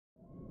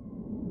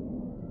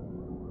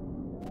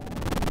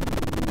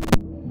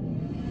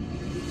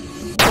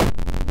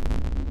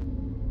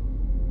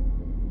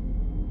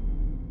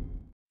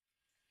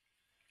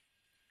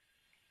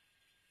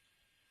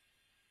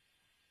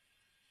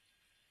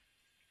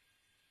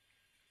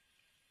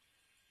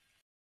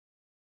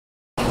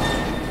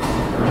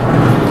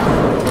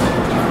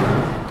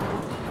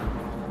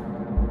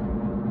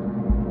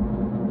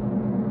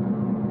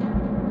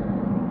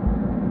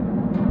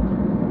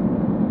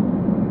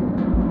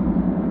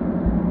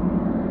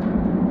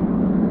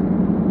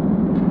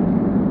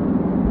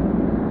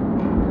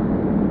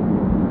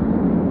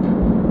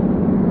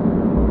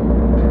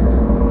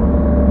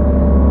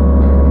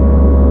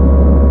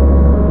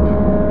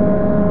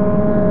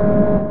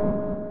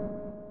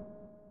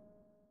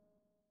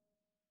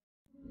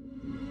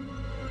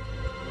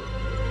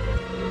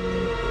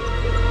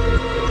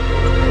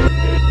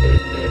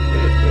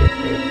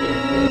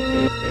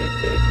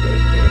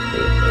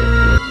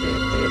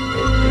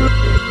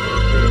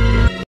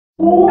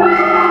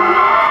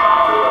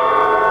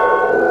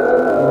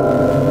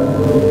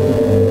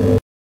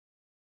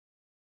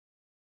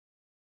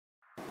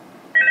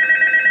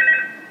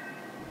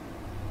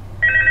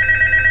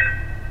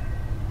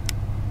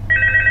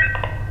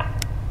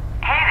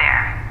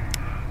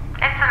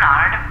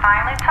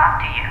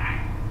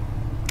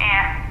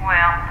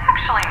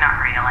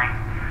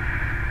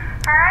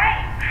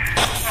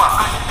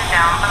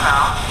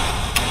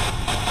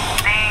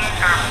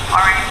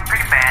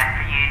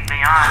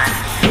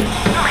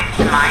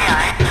in my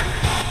eyes.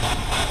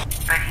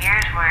 But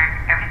here's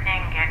where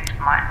everything gets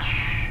much,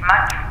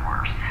 much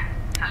worse.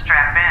 So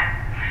strap in.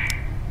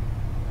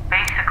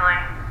 Basically,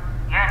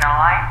 you're in a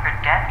life or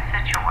death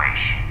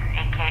situation,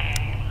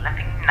 aka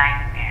living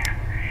nightmare.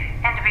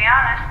 And to be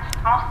honest,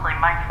 it's mostly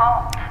my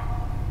fault.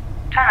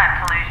 Try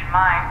not to lose your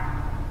mind.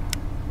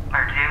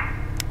 Or do.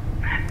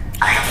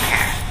 I don't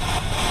care.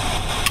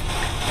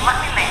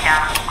 Let me lay down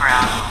on the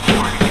ground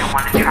before if you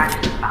want to try to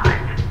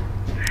survive.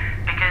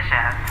 Because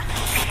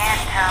if you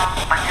can't tell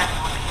by just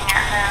looking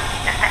at them,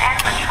 if the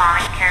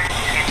animatronic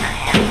characters get their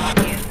hands on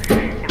you,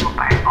 they will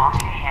bite off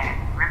your head,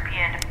 rip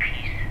you into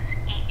pieces,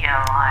 eat you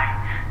alive,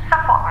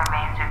 stuff what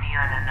remains of you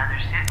in another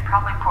suit, and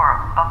probably pour a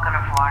bucket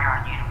of water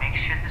on you to make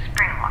sure the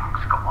spring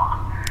locks go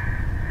off.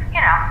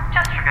 You know,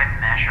 just for good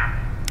measure.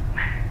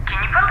 Can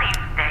you believe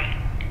they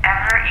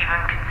ever even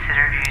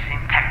considered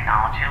using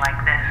technology like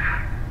this?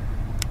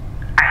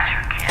 I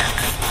sure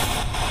can't.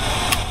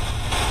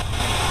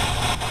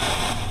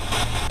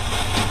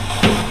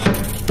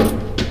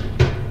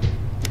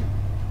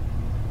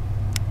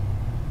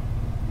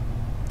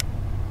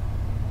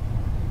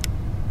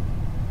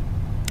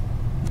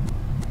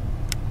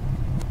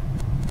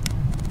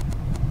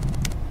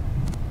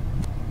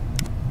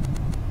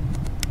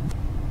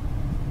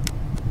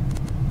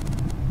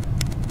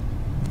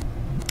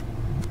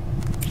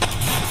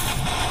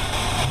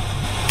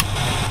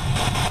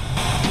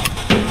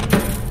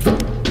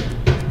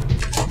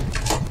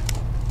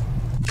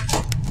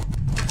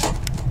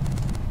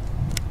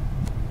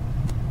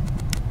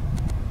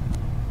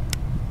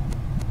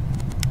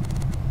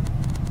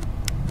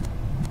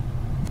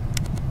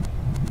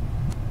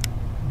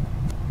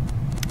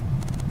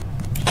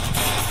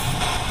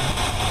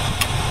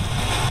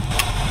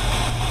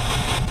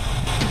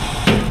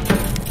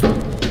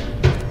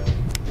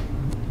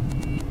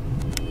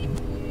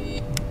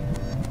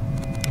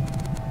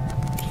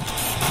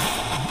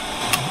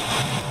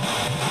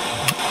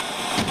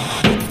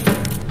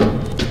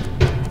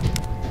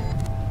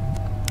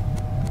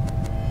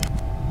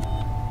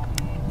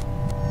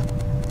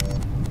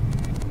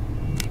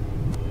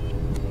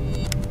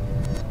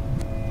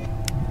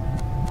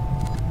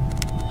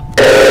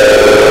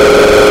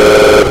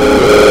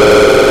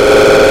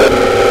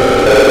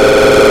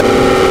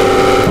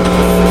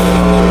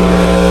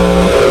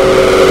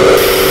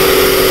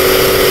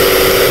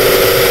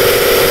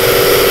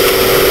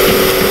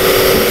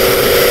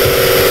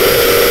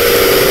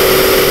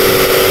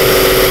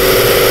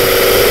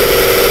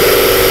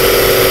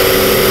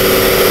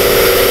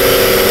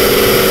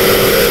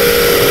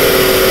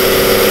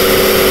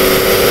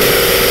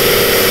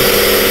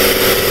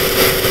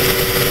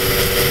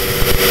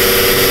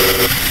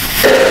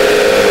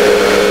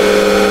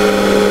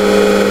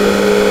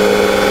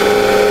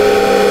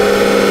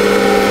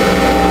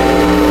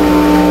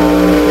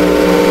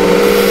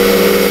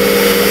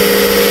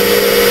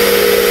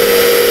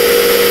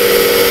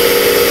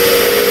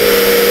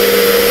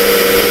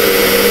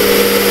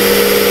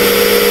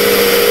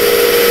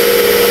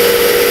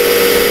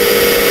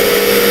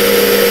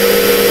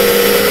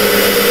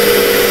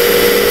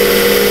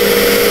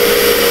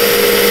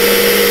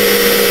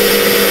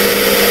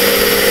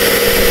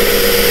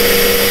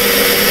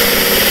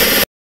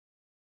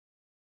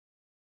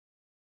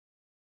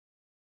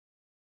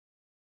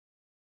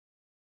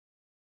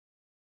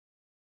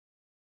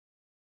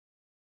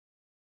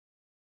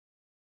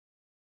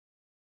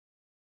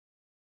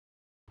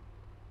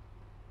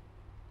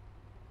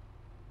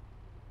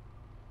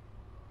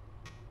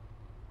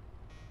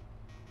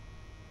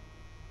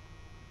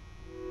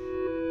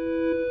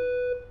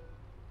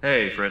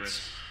 Hey,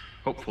 Fritz.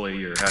 Hopefully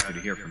you're happy to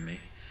hear from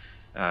me.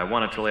 I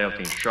wanted to lay out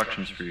the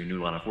instructions for your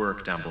new line of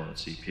work down below at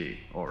CP,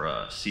 or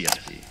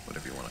CSP,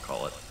 whatever you want to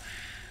call it.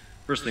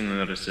 First thing to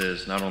notice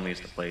is, not only is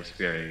the place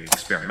very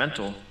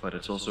experimental, but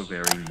it's also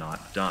very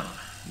not done,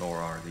 nor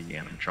are the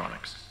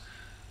animatronics.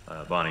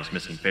 Bonnie's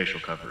missing facial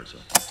cover is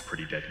a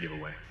pretty dead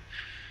giveaway.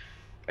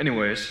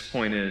 Anyways,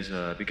 point is,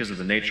 because of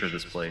the nature of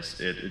this place,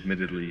 it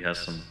admittedly has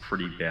some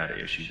pretty bad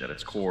issues at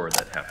its core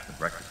that haven't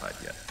been rectified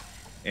yet.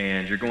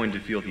 And you're going to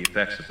feel the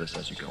effects of this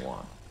as you go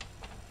on.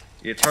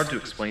 It's hard to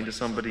explain to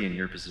somebody in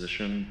your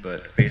position,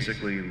 but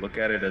basically look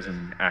at it as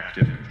an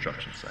active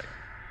construction site.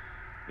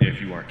 If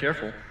you aren't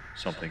careful,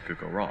 something could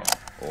go wrong,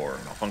 or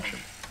malfunction,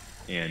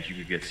 and you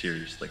could get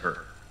seriously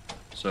hurt.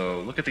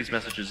 So look at these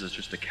messages as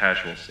just a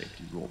casual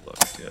safety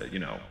rulebook, you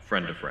know,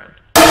 friend to friend.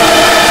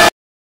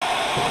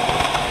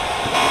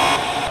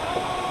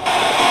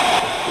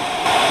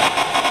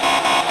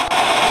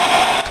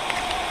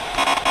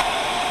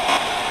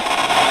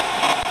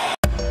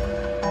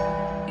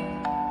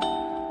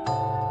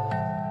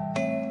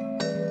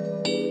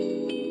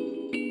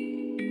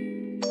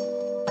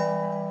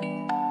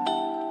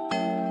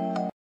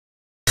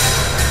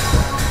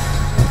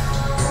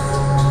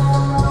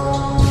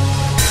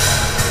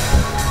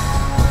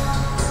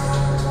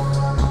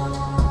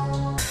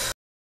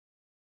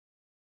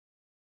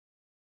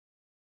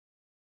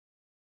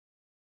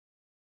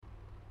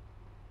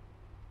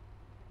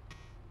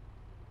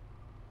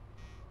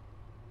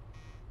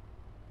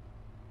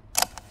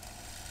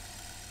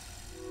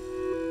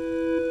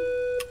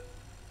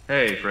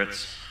 Hey,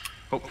 Fritz.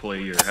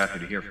 Hopefully you're happy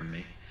to hear from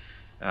me.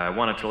 I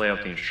wanted to lay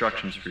out the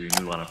instructions for your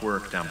new line of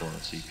work down below at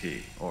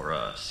CP, or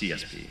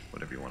CSP,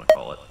 whatever you want to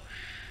call it.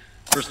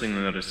 First thing to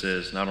notice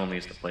is, not only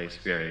is the place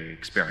very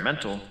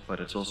experimental,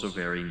 but it's also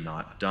very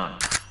not done,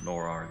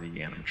 nor are the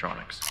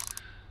animatronics.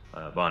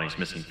 Bonnie's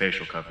missing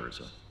facial cover is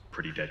a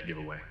pretty dead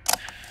giveaway.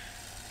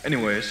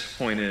 Anyways,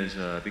 point is,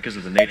 because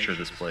of the nature of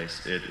this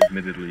place, it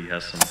admittedly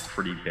has some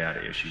pretty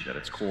bad issues at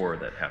its core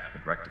that haven't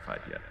been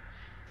rectified yet.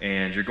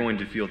 And you're going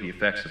to feel the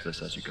effects of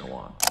this as you go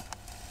on.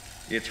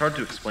 It's hard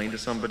to explain to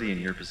somebody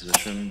in your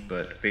position,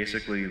 but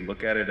basically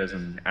look at it as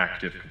an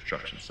active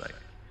construction site.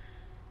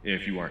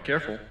 If you aren't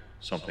careful,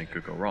 something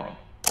could go wrong,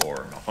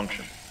 or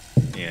malfunction,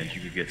 and you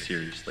could get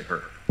seriously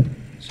hurt.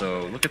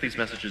 So look at these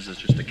messages as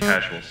just a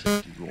casual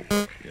safety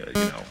rulebook,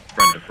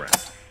 friend of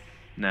friend.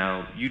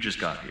 Now, you just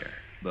got here,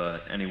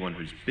 but anyone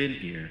who's been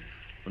here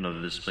will know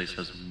that this place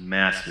has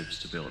massive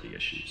stability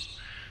issues,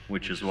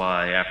 which is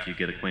why after you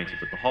get acquainted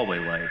with the hallway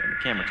light and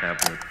the camera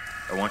tablet,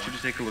 I want you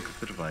to take a look at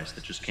the device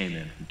that just came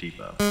in from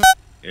Depot.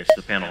 It's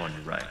the panel on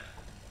your right.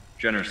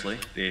 Generously,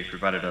 they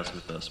provided us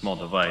with a small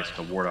device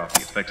to ward off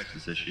the effects of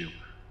this issue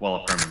while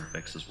a permanent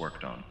fix is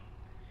worked on.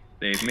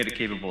 They've made it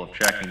capable of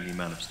tracking the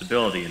amount of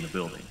stability in the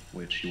building,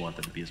 which you want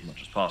them to be as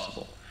much as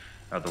possible.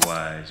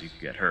 Otherwise, you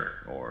could get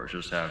hurt, or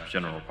just have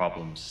general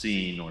problems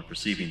seeing or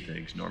perceiving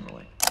things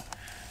normally.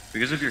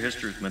 Because of your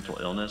history with mental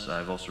illness,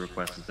 I've also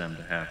requested them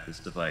to have this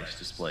device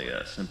display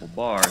a simple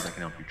bar that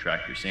can help you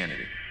track your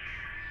sanity.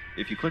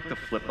 If you click the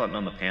flip button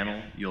on the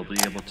panel, you'll be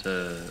able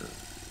to,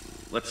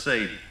 let's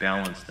say,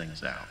 balance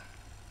things out.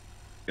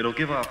 It'll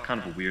give off kind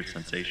of a weird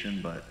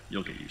sensation, but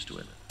you'll get used to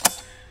it.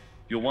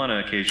 You'll want to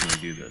occasionally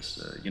do this,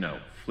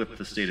 flip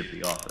the state of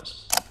the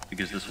office,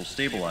 because this will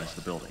stabilize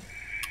the building.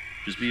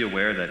 Just be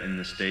aware that in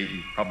this state,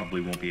 you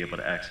probably won't be able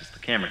to access the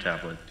camera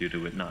tablet due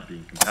to it not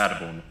being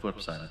compatible on the flip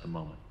side at the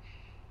moment.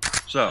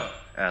 So,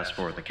 as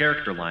for the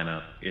character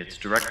lineup, it's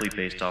directly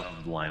based off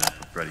of the lineup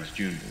of Freddy's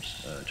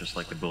Juniors, just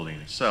like the building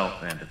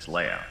itself and its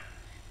layout.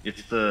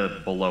 It's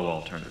the below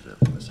alternative,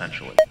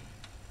 essentially.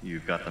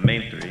 You've got the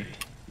main three,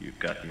 you've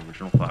got the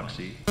original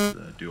Foxy,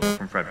 the duo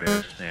from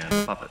Fredbear's, and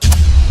the Puppet.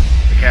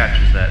 The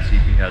catch is that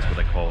CP has what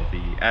I call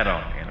the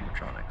add-on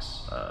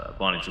animatronics,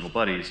 Bonnie's little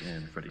buddies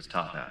and Freddy's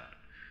top hat.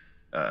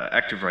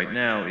 Active right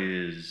now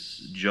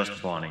is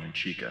just Bonnie and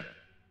Chica.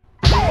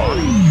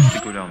 Bonnie used to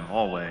go down the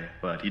hallway,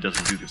 but he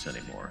doesn't do this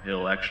anymore.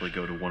 He'll actually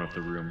go to one of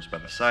the rooms by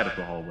the side of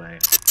the hallway,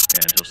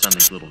 and he'll send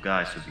these little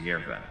guys through the air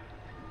vent.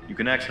 You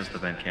can access the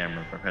vent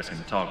camera by pressing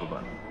the toggle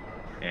button.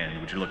 And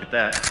would you look at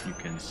that, you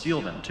can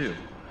seal them too.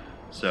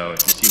 So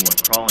if you see one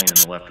crawling in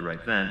the left or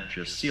right vent,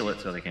 just seal it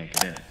so they can't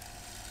get in.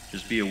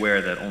 Just be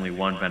aware that only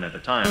one vent at a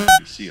time can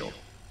be sealed,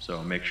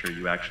 so make sure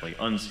you actually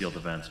unseal the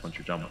vents once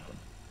you're done with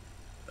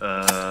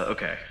them.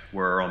 Okay,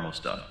 we're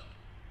almost done.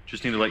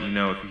 Just need to let you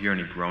know if you hear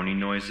any groaning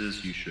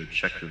noises, you should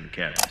check through the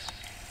cameras.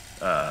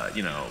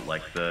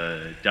 Like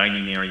the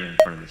dining area in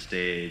front of the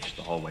stage,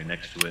 the hallway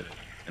next to it,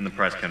 and the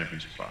prize counter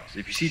music box.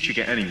 If you see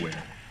Chica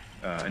anywhere,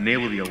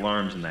 enable the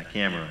alarms in that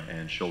camera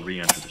and she'll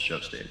re-enter the show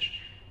stage.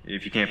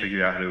 If you can't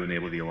figure out how to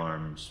enable the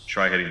alarms,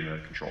 try hitting the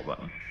control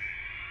button.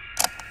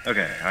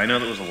 Okay, I know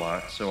that was a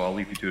lot, so I'll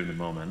leave you to it in a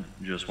moment.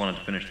 Just wanted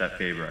to finish that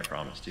favor I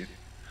promised you.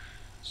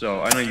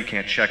 So, I know you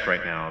can't check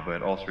right now,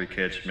 but all three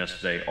kids from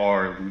yesterday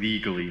are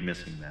legally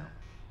missing now.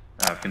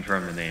 I've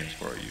confirmed the names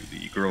for you.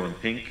 The girl in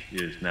pink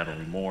is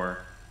Natalie Moore,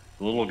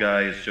 the little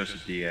guy is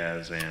Joseph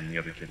Diaz, and the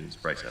other kid is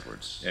Bryce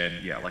Edwards.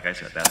 And yeah, like I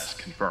said, that's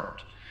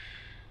confirmed.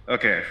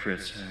 Okay,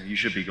 Fritz, you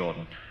should be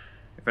golden.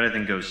 If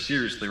anything goes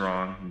seriously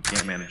wrong and you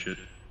can't manage it,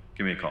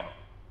 give me a call.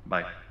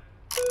 Bye.